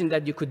imagine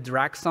that you could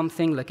drag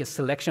something like a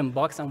selection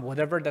box, and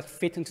whatever that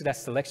fit into that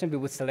selection, we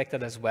would select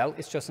it as well.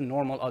 It's just a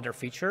normal other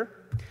feature.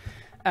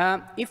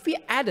 If we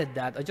added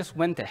that, I just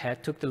went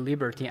ahead, took the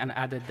liberty, and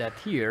added that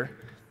here.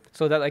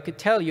 so that I could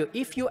tell you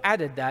if you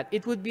added that,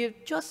 it would be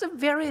just a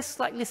very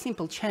slightly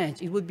simple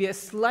change. It would be a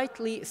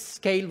slightly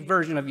scaled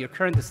version of your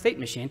current state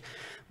machine,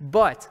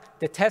 but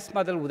the test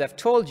model would have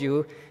told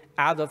you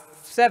out of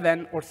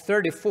 7 or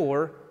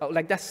 34,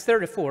 like that's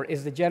 34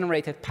 is the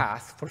generated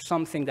path for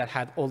something that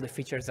had all the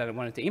features that I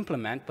wanted to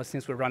implement, but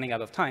since we're running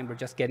out of time, we're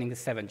just getting the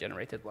 7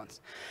 generated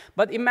ones.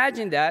 But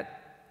imagine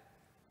that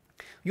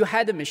you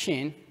had a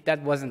machine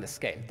that wasn't the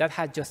scale, that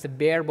had just the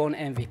bare bone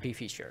MVP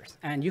features,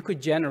 and you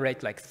could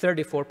generate like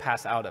 34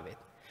 paths out of it.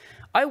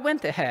 I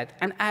went ahead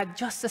and add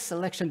just a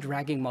selection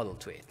dragging model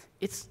to it.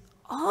 It's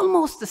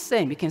almost the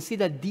same. You can see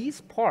that these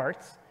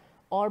parts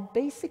are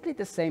basically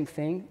the same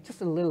thing,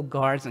 just a little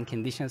guards and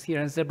conditions here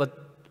and there,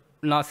 but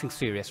nothing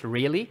serious,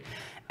 really.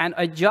 And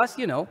I just,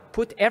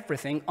 put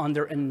everything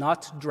under a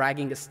not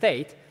dragging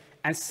state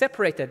and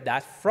separated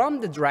that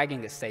from the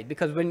dragging state,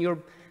 because when you're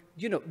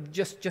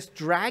just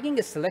dragging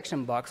a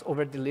selection box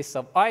over the list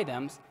of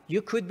items,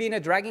 you could be in a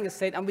dragging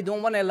state, and we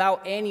don't want to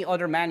allow any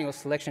other manual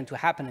selection to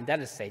happen in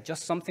that state,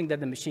 just something that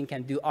the machine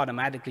can do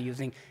automatically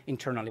using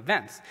internal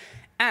events.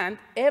 And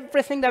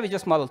everything that we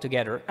just modeled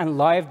together and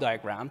live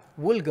diagram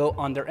will go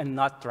under a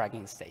not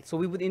dragging state. So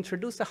we would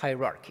introduce a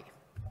hierarchy.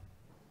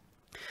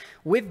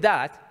 With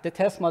that, the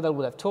test model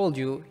would have told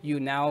you, you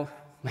now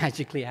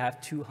magically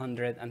have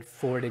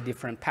 240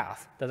 different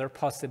paths that are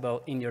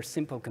possible in your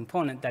simple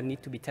component that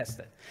need to be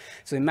tested.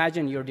 So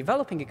imagine you're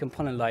developing a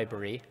component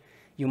library,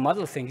 you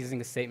model things using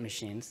the state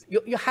machines,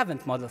 you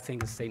haven't modeled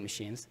things in state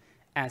machines,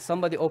 and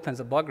somebody opens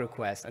a bug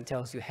request and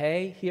tells you,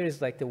 hey,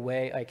 here's like the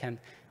way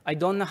I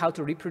don't know how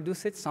to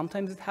reproduce it.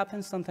 Sometimes it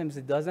happens, sometimes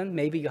it doesn't.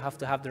 Maybe you have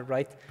to have the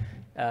right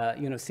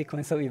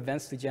sequence of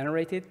events to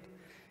generate it.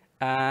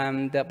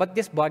 But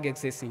this bug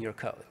exists in your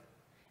code.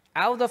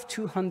 Out of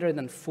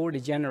 240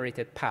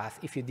 generated paths,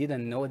 if you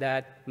didn't know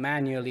that,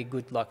 manually,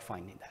 good luck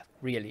finding that.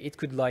 Really, it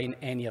could lie in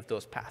any of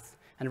those paths.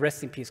 And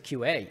rest in peace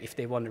QA if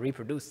they want to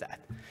reproduce that.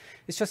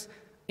 It's just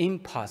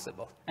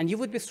impossible. And you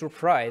would be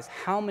surprised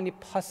how many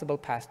possible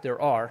paths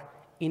there are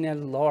in a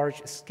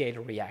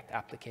large-scale React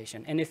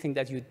application. Anything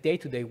that you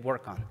day-to-day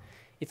work on,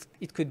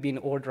 it could be an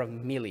order of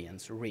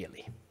millions,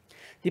 really.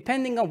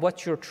 Depending on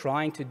what you're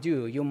trying to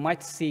do, you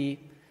might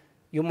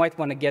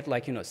want to get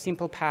like,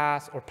 simple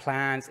paths or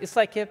plans. It's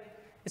like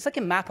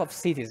a map of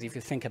cities if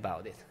you think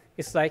about it.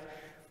 It's like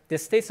the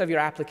states of your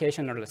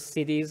application are the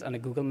cities on a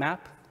Google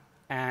map,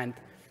 and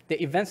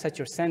the events that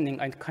you're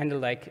sending are kind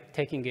of like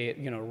taking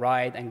a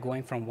ride and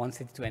going from one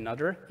city to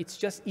another. It's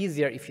just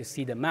easier if you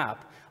see the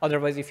map.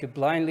 Otherwise, if you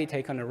blindly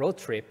take on a road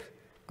trip,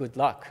 good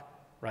luck,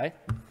 right?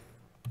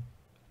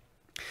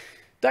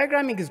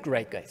 Diagramming is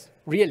great, guys.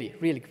 Really,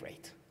 really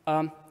great.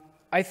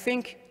 I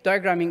think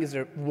diagramming is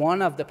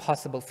one of the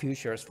possible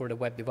futures for the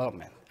web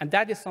development. And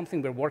that is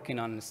something we're working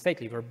on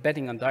stately. We're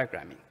betting on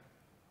diagramming.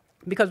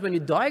 Because when you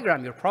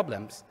diagram your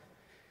problems,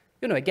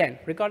 again,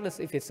 regardless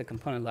if it's a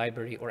component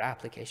library or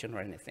application or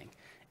anything,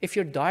 if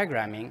you're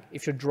diagramming,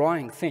 if you're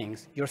drawing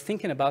things, you're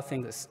thinking about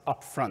things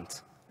up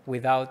front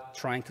without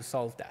trying to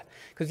solve that.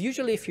 Because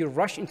usually if you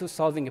rush into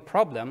solving a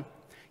problem,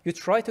 you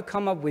try to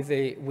come up with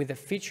a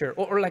feature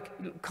or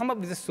like come up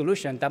with a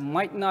solution that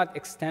might not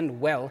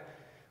extend well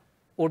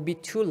or be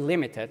too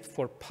limited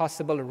for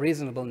possible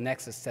reasonable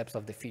next steps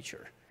of the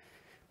feature.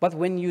 But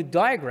when you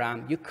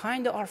diagram, you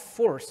kind of are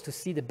forced to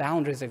see the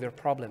boundaries of your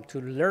problem, to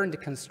learn the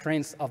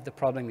constraints of the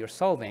problem you're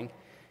solving,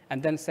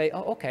 and then say,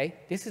 oh, OK,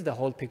 this is the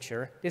whole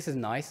picture. This is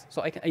nice.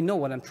 So I know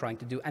what I'm trying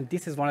to do, and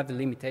this is one of the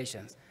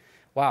limitations.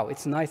 Wow,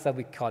 it's nice that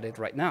we caught it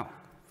right now.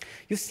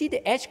 You see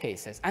the edge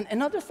cases. And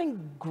another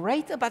thing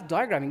great about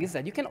diagramming is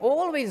that you can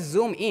always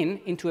zoom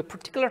into a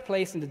particular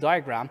place in the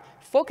diagram,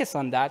 focus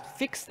on that,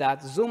 fix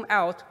that, zoom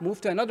out,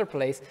 move to another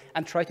place,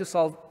 and try to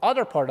solve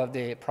other part of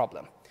the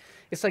problem.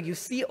 It's like you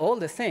see all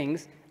the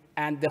things,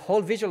 and the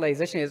whole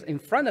visualization is in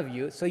front of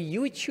you, so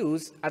you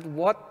choose at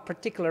what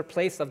particular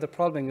place of the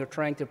problem you're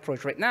trying to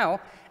approach right now,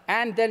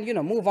 and then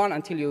move on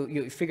until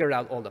you figure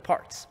out all the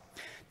parts.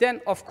 Then,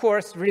 of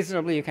course,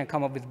 reasonably, you can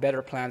come up with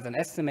better plans and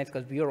estimates,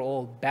 because we are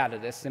all bad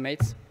at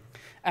estimates.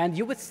 And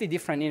you would see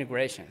different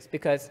integrations,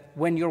 because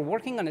when you're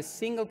working on a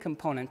single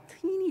component,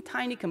 teeny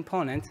tiny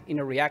component in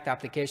a React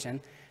application,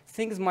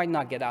 things might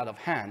not get out of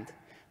hand.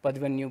 But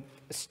when you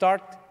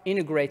start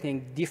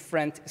integrating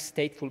different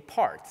stateful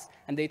parts,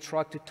 and they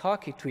try to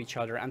talk to each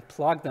other and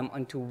plug them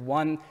into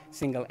one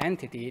single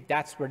entity,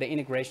 that's where the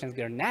integrations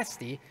get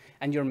nasty,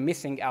 and you're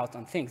missing out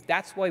on things.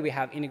 That's why we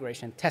have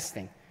integration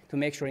testing, to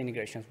make sure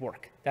integrations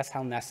work. That's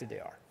how nasty they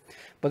are.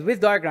 But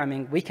with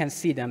diagramming, we can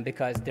see them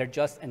because they're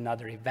just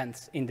another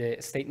event in the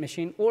state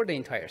machine or the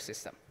entire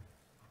system.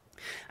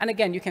 And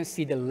again, you can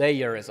see the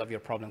layers of your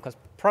problem, because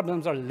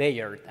problems are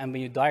layered, and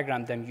when you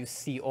diagram them, you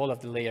see all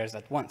of the layers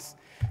at once.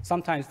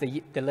 Sometimes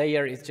the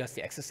layer is just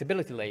the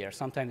accessibility layer.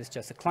 Sometimes it's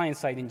just the client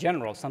side in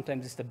general.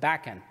 Sometimes it's the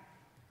backend,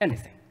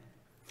 anything.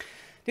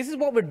 This is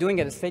what we're doing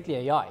at Stately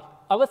AI.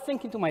 I was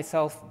thinking to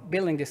myself,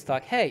 building this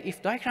talk, hey,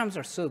 if diagrams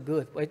are so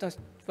good, why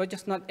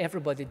just not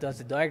everybody does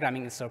the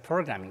diagramming instead of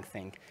programming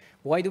thing?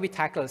 Why do we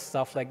tackle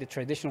stuff like the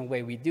traditional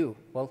way we do?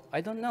 Well,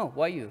 I don't know.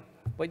 Why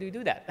do you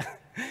do that?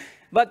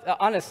 But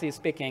honestly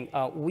speaking,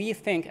 we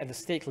think at the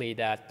stately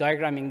that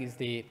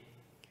diagramming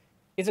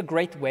is a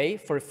great way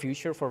for the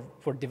future,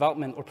 for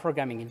development or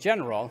programming in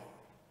general.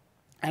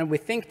 And we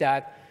think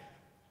that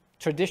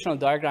traditional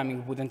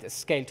diagramming wouldn't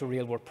scale to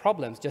real-world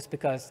problems just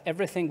because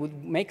everything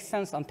would make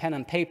sense on pen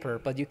and paper,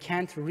 but you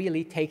can't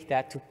really take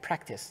that to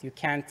practice. You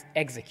can't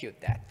execute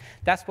that.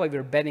 That's why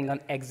we're betting on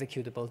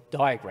executable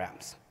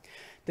diagrams.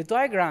 The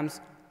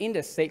diagrams in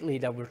the stately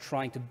that we're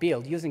trying to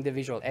build using the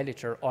visual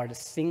editor are the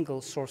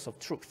single source of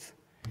truth.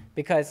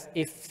 Because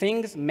if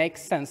things make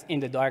sense in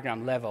the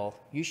diagram level,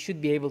 you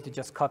should be able to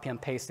just copy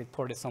and paste it,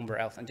 port it somewhere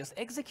else, and just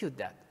execute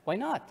that. Why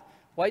not?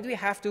 Why do we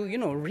have to,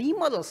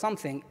 remodel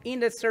something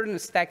in a certain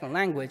stack and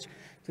language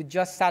to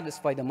just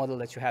satisfy the model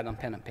that you had on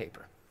pen and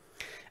paper?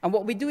 And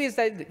what we do is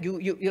that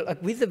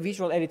with the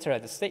visual editor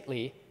at the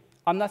stately,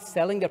 I'm not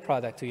selling the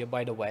product to you,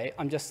 by the way.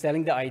 I'm just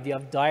selling the idea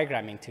of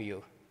diagramming to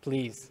you.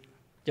 Please,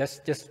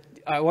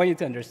 I want you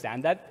to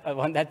understand that. I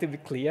want that to be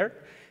clear.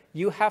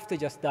 You have to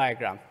just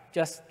diagram.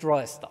 Just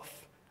draw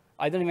stuff.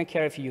 I don't even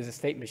care if you use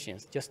state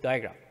machines. Just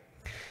diagram.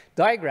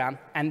 Diagram,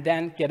 and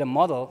then get a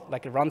model,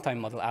 like a runtime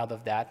model out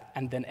of that,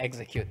 and then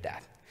execute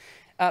that.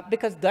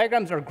 Because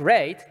diagrams are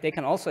great, they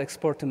can also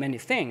export to many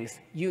things.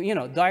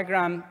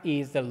 Diagram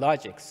is the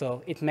logic,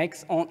 so it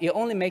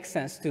only makes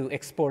sense to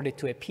export it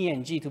to a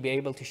PNG to be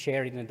able to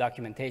share it in the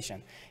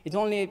documentation. It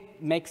only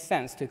makes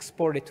sense to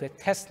export it to a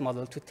test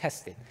model to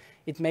test it.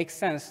 It makes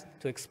sense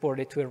to export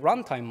it to a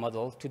runtime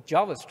model, to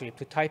JavaScript,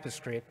 to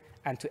TypeScript,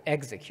 and to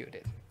execute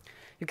it.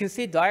 You can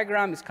see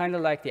diagram is kind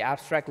of like the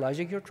abstract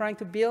logic you're trying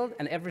to build,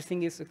 and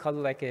everything is kind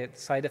of like a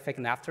side effect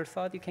and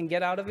afterthought you can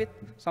get out of it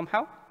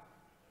somehow.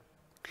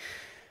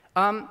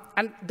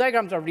 And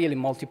diagrams are really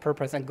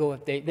multi-purpose, and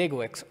they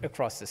go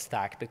across the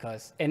stack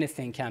because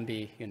anything can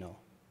be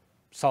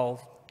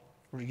solved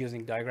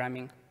using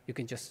diagramming. You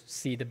can just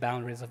see the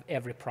boundaries of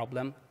every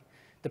problem.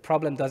 The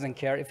problem doesn't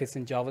care if it's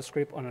in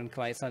JavaScript or on the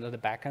client side or the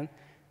backend.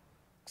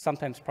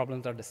 Sometimes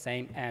problems are the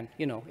same, and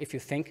if you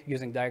think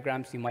using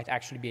diagrams, you might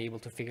actually be able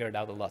to figure it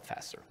out a lot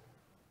faster.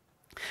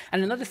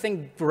 And another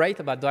thing great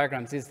about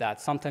diagrams is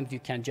that sometimes you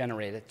can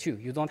generate it too.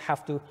 You don't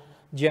have to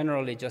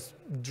generally just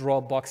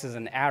draw boxes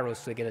and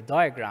arrows to get a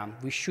diagram.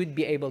 We should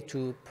be able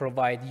to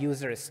provide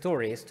user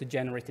stories to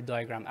generate a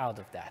diagram out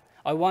of that.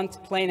 I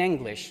want plain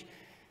English.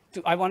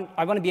 I want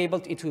to be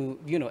able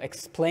to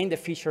explain the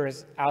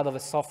features out of a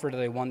software that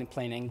I want in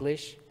plain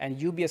English,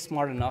 and you be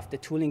smart enough, the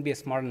tooling be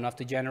smart enough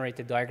to generate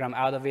a diagram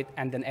out of it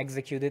and then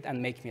execute it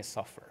and make me a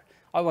software.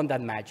 I want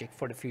that magic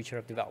for the future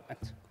of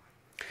development.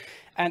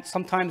 And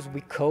sometimes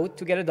we code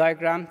to get a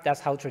diagram.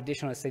 That's how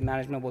traditional state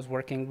management was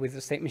working with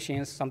the state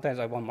machines. Sometimes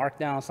I want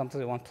Markdown,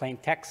 sometimes I want plain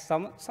text,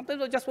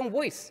 sometimes I just want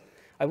voice.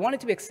 I want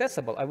it to be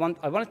accessible. I want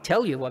to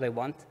tell you what I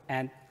want,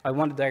 and I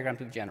want the diagram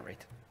to be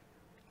generated.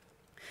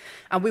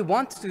 And we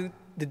want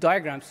the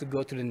diagrams to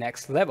go to the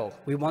next level.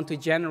 We want to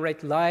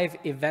generate live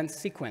event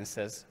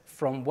sequences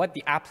from what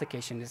the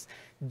application is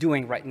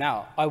doing right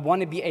now. I want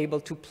to be able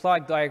to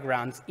plug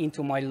diagrams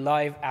into my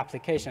live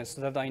application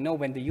so that I know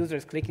when the user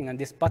is clicking on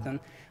this button,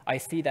 I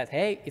see that,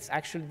 hey, it's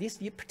actually this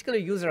particular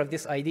user of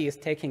this ID is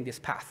taking this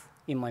path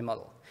in my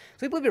model.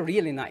 So it would be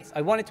really nice.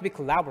 I want it to be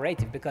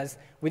collaborative because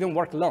we don't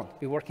work alone.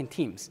 We work in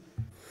teams.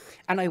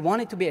 And I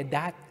want it to be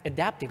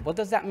adaptive. What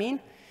does that mean?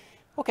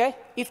 OK,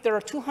 if there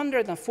are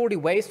 240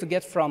 ways to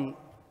get from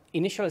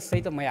initial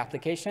state of my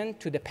application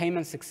to the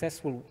payment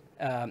successful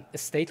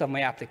state of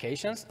my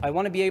applications, I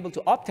want to be able to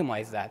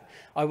optimize that.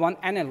 I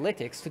want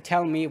analytics to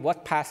tell me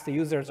what paths the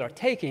users are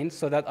taking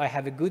so that I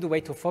have a good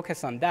way to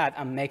focus on that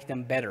and make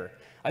them better.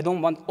 I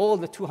don't want all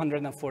the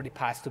 240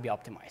 paths to be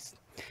optimized.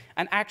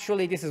 And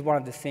actually, this is one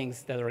of the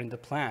things that are in the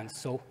plan.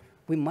 So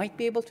we might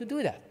be able to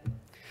do that.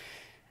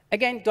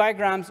 Again,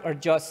 diagrams are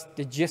just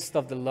the gist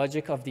of the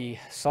logic of the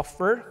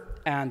software.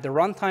 And the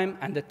runtime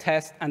and the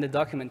test and the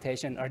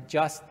documentation are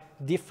just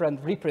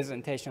different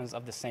representations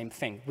of the same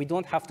thing. We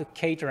don't have to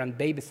cater and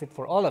babysit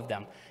for all of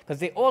them, because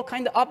they all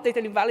kind of update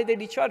and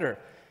invalidate each other.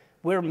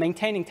 We're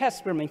maintaining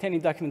tests, we're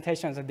maintaining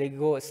documentations, and they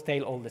go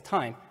stale all the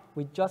time.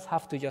 We just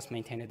have to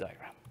maintain a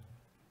diagram.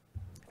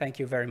 Thank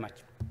you very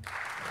much.